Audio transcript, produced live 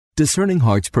Discerning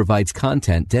Hearts provides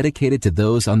content dedicated to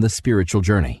those on the spiritual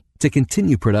journey. To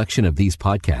continue production of these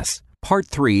podcasts, Part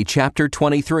 3, Chapter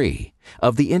 23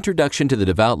 of the Introduction to the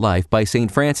Devout Life by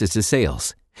St. Francis de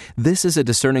Sales. This is a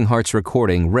Discerning Hearts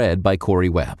recording read by Corey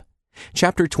Webb.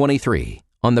 Chapter 23,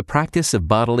 on the practice of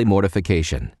bodily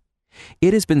mortification.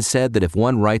 It has been said that if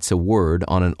one writes a word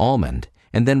on an almond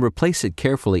and then replace it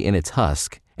carefully in its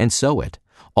husk and sow it,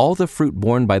 all the fruit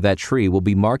borne by that tree will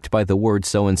be marked by the word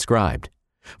so inscribed.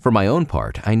 For my own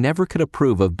part, I never could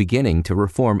approve of beginning to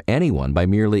reform anyone by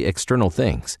merely external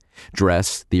things,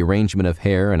 dress, the arrangement of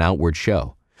hair, and outward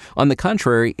show. On the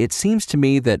contrary, it seems to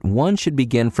me that one should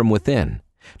begin from within.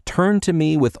 Turn to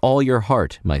me with all your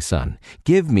heart, my son.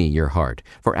 Give me your heart,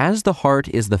 for as the heart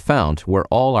is the fount where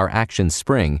all our actions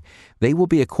spring, they will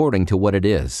be according to what it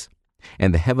is.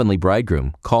 And the heavenly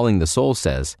bridegroom, calling the soul,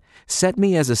 says, Set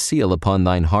me as a seal upon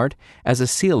thine heart, as a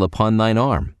seal upon thine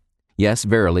arm. Yes,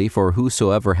 verily, for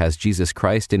whosoever has Jesus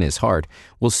Christ in his heart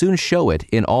will soon show it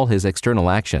in all his external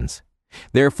actions.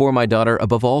 Therefore, my daughter,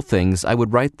 above all things, I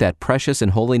would write that precious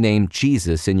and holy name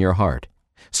Jesus in your heart,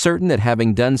 certain that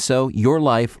having done so, your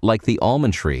life, like the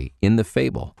almond tree in the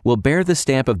fable, will bear the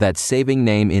stamp of that saving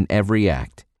name in every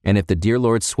act. And if the dear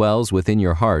Lord swells within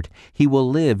your heart, he will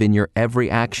live in your every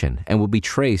action and will be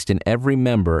traced in every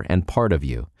member and part of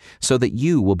you, so that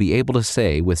you will be able to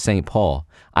say with St. Paul,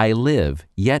 I live,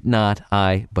 yet not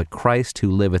I, but Christ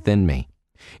who liveth in me.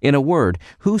 In a word,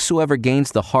 whosoever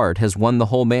gains the heart has won the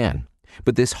whole man.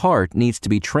 But this heart needs to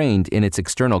be trained in its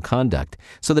external conduct,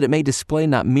 so that it may display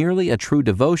not merely a true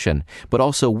devotion, but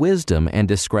also wisdom and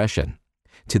discretion.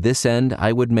 To this end,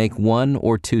 I would make one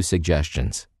or two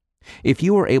suggestions. If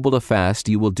you are able to fast,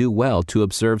 you will do well to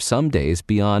observe some days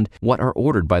beyond what are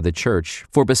ordered by the Church,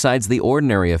 for besides the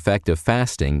ordinary effect of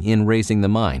fasting in raising the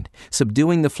mind,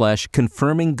 subduing the flesh,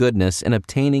 confirming goodness, and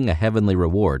obtaining a heavenly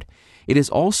reward, it is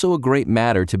also a great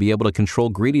matter to be able to control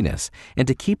greediness and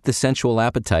to keep the sensual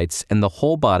appetites and the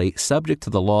whole body subject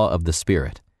to the law of the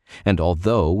Spirit. And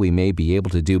although we may be able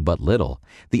to do but little,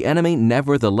 the enemy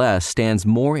nevertheless stands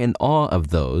more in awe of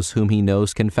those whom he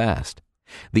knows can fast.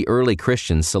 The early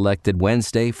Christians selected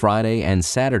Wednesday, Friday, and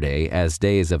Saturday as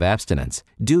days of abstinence.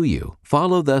 Do you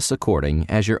follow thus according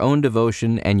as your own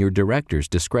devotion and your director's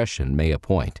discretion may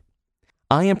appoint?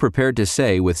 I am prepared to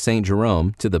say with St.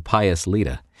 Jerome to the pious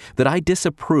Leda that I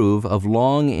disapprove of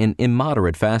long and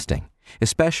immoderate fasting,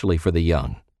 especially for the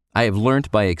young. I have learnt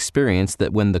by experience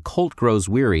that when the colt grows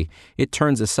weary, it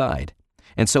turns aside.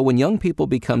 And so when young people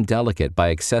become delicate by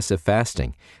excessive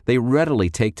fasting, they readily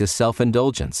take to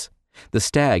self-indulgence. The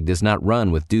stag does not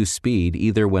run with due speed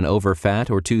either when overfat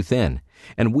or too thin,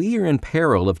 and we are in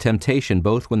peril of temptation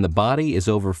both when the body is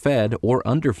overfed or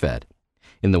underfed.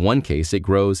 In the one case it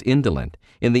grows indolent,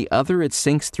 in the other it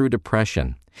sinks through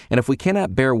depression, and if we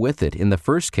cannot bear with it in the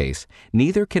first case,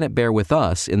 neither can it bear with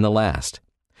us in the last.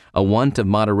 A want of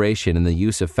moderation in the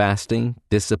use of fasting,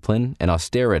 discipline, and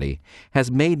austerity has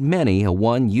made many a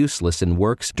one useless in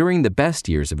works during the best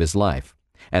years of his life,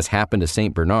 as happened to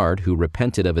St. Bernard, who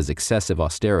repented of his excessive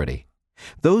austerity.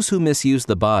 Those who misuse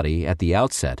the body at the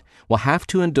outset will have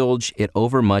to indulge it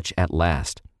overmuch at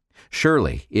last.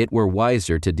 Surely it were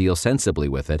wiser to deal sensibly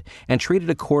with it and treat it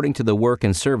according to the work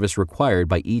and service required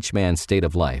by each man's state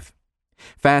of life.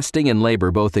 Fasting and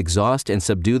labor both exhaust and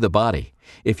subdue the body.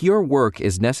 If your work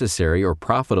is necessary or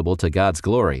profitable to God's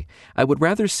glory, I would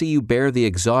rather see you bear the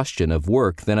exhaustion of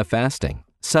work than of fasting.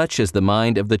 Such is the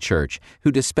mind of the Church,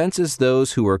 who dispenses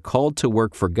those who are called to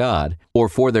work for God or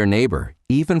for their neighbor,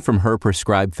 even from her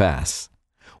prescribed fasts.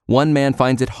 One man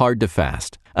finds it hard to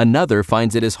fast. Another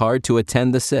finds it as hard to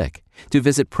attend the sick, to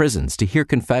visit prisons, to hear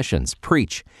confessions,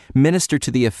 preach, minister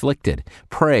to the afflicted,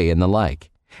 pray, and the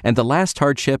like. And the last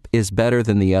hardship is better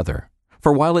than the other.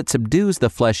 For while it subdues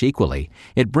the flesh equally,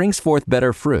 it brings forth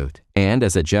better fruit, and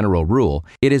as a general rule,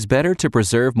 it is better to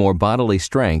preserve more bodily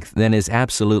strength than is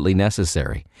absolutely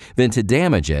necessary, than to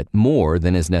damage it more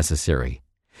than is necessary.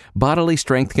 Bodily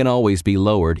strength can always be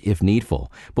lowered if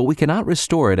needful, but we cannot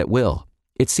restore it at will.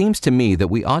 It seems to me that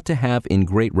we ought to have in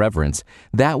great reverence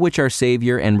that which our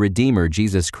Savior and Redeemer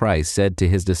Jesus Christ said to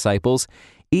his disciples,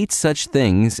 Eat such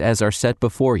things as are set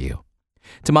before you.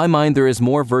 To my mind, there is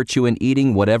more virtue in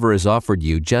eating whatever is offered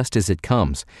you just as it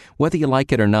comes, whether you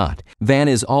like it or not, than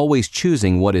is always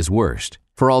choosing what is worst.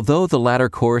 For although the latter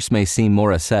course may seem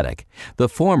more ascetic, the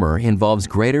former involves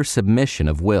greater submission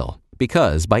of will,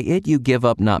 because by it you give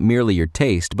up not merely your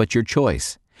taste but your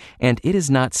choice. And it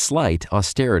is not slight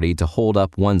austerity to hold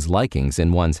up one's likings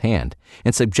in one's hand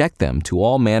and subject them to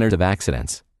all manners of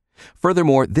accidents.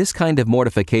 Furthermore, this kind of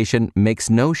mortification makes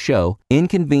no show,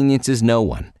 inconveniences no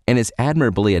one, and is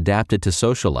admirably adapted to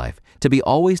social life, to be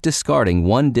always discarding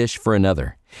one dish for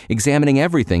another, examining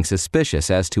everything suspicious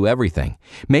as to everything,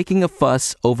 making a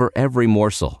fuss over every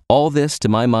morsel. All this, to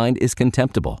my mind, is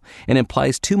contemptible and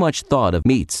implies too much thought of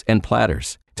meats and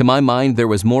platters. To my mind, there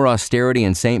was more austerity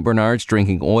in St. Bernard's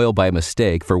drinking oil by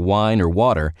mistake for wine or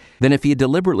water than if he had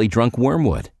deliberately drunk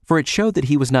wormwood, for it showed that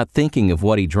he was not thinking of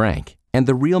what he drank. And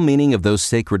the real meaning of those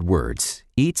sacred words,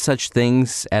 "Eat such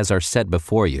things as are set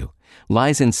before you,"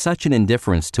 lies in such an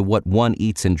indifference to what one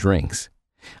eats and drinks.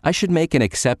 I should make an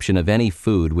exception of any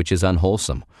food which is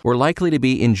unwholesome or likely to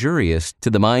be injurious to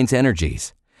the mind's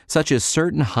energies, such as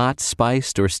certain hot,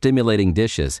 spiced, or stimulating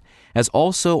dishes, as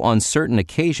also on certain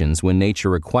occasions when nature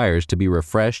requires to be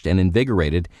refreshed and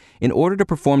invigorated in order to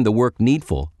perform the work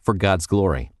needful for God's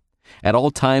glory. At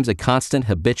all times, a constant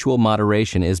habitual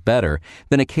moderation is better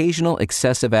than occasional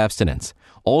excessive abstinence,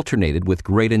 alternated with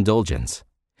great indulgence.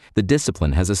 The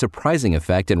discipline has a surprising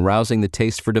effect in rousing the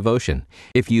taste for devotion,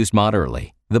 if used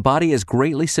moderately. The body is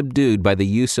greatly subdued by the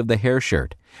use of the hair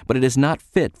shirt, but it is not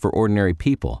fit for ordinary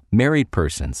people, married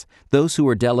persons, those who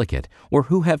are delicate, or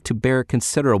who have to bear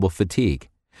considerable fatigue.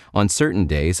 On certain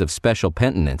days of special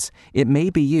penitence, it may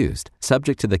be used,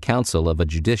 subject to the counsel of a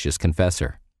judicious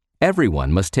confessor.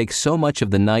 Everyone must take so much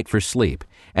of the night for sleep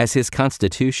as his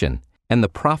constitution and the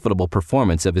profitable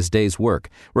performance of his day's work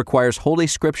requires. Holy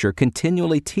Scripture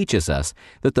continually teaches us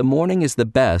that the morning is the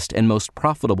best and most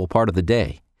profitable part of the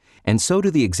day, and so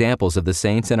do the examples of the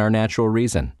saints and our natural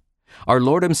reason. Our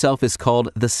Lord himself is called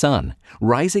the sun,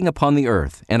 rising upon the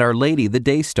earth, and Our Lady the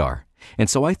day star, and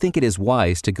so I think it is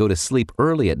wise to go to sleep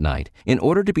early at night in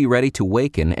order to be ready to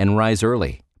waken and rise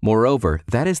early. Moreover,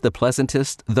 that is the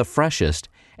pleasantest, the freshest,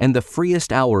 and the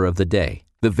freest hour of the day.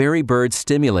 The very birds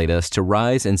stimulate us to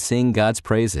rise and sing God's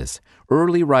praises.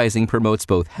 Early rising promotes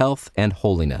both health and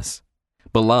holiness.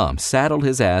 Balaam saddled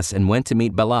his ass and went to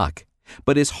meet Balak.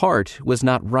 But his heart was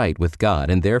not right with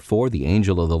God, and therefore the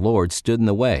angel of the Lord stood in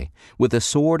the way, with a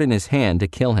sword in his hand to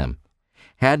kill him.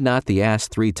 Had not the ass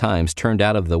 3 times turned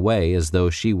out of the way as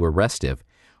though she were restive,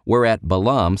 whereat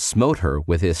Balaam smote her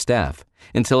with his staff,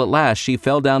 until at last she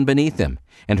fell down beneath him,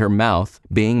 and her mouth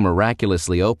being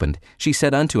miraculously opened, she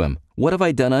said unto him, What have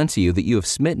I done unto you that you have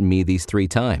smitten me these 3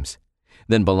 times?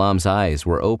 Then Balaam's eyes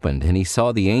were opened, and he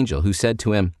saw the angel, who said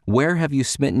to him, Where have you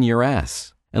smitten your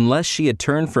ass? Unless she had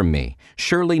turned from me,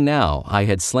 surely now I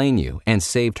had slain you, and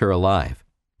saved her alive.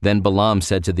 Then Balaam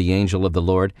said to the angel of the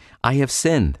Lord, I have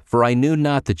sinned, for I knew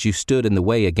not that you stood in the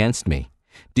way against me.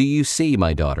 Do you see,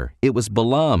 my daughter, it was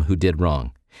Balaam who did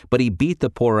wrong, but he beat the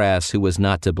poor ass who was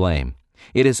not to blame.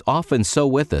 It is often so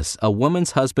with us. A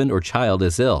woman's husband or child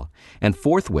is ill, and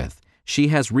forthwith she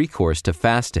has recourse to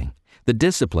fasting, the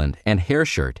discipline, and hair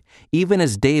shirt, even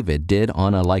as David did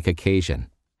on a like occasion.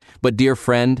 But, dear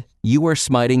friend, you are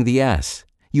smiting the ass.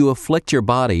 You afflict your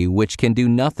body, which can do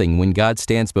nothing when God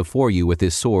stands before you with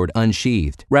his sword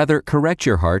unsheathed. Rather, correct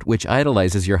your heart, which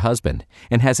idolizes your husband,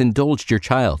 and has indulged your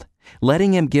child,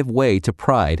 letting him give way to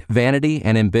pride, vanity,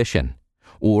 and ambition.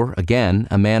 Or, again,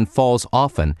 a man falls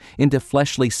often into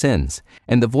fleshly sins,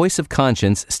 and the voice of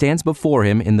conscience stands before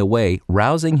him in the way,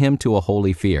 rousing him to a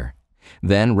holy fear.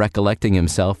 Then, recollecting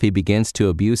himself, he begins to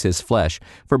abuse his flesh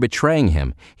for betraying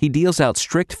him. He deals out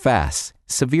strict fasts,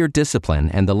 severe discipline,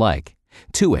 and the like,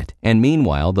 to it, and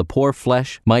meanwhile the poor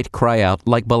flesh might cry out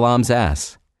like Balaam's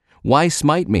ass, Why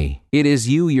smite me? It is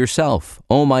you yourself,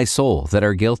 O my soul, that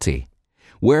are guilty.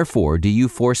 Wherefore do you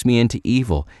force me into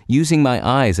evil, using my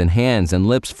eyes and hands and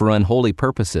lips for unholy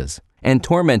purposes, and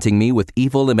tormenting me with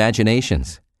evil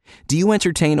imaginations? Do you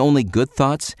entertain only good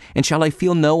thoughts, and shall I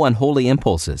feel no unholy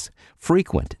impulses?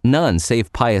 Frequent, none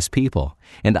save pious people,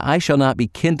 and I shall not be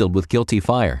kindled with guilty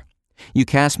fire. You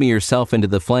cast me yourself into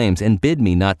the flames, and bid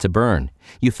me not to burn.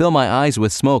 You fill my eyes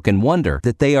with smoke, and wonder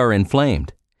that they are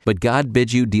inflamed. But God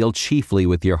bids you deal chiefly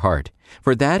with your heart,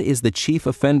 for that is the chief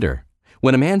offender.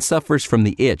 When a man suffers from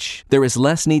the itch, there is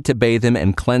less need to bathe him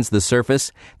and cleanse the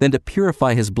surface than to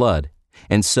purify his blood.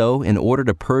 And so, in order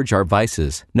to purge our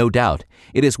vices, no doubt,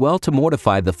 it is well to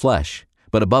mortify the flesh,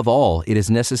 but above all, it is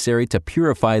necessary to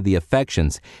purify the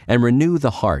affections and renew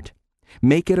the heart.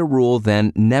 Make it a rule,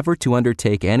 then, never to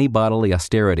undertake any bodily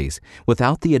austerities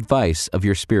without the advice of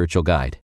your spiritual guide.